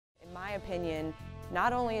my opinion,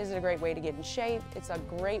 not only is it a great way to get in shape, it's a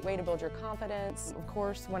great way to build your confidence. Of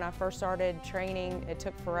course, when I first started training, it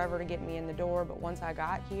took forever to get me in the door, but once I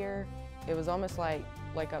got here, it was almost like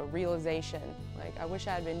a realization. Like, I wish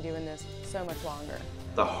I had been doing this so much longer.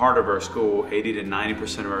 The heart of our school, 80 to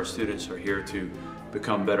 90% of our students are here to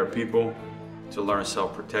become better people, to learn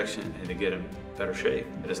self-protection, and to get in better shape.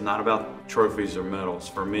 It is not about trophies or medals.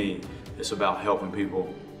 For me, it's about helping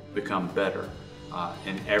people become better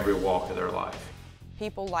in every walk of their life.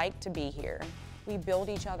 People like to be here. We build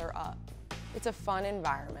each other up. It's a fun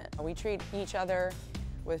environment. We treat each other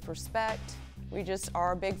with respect. We just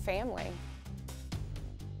are a big family.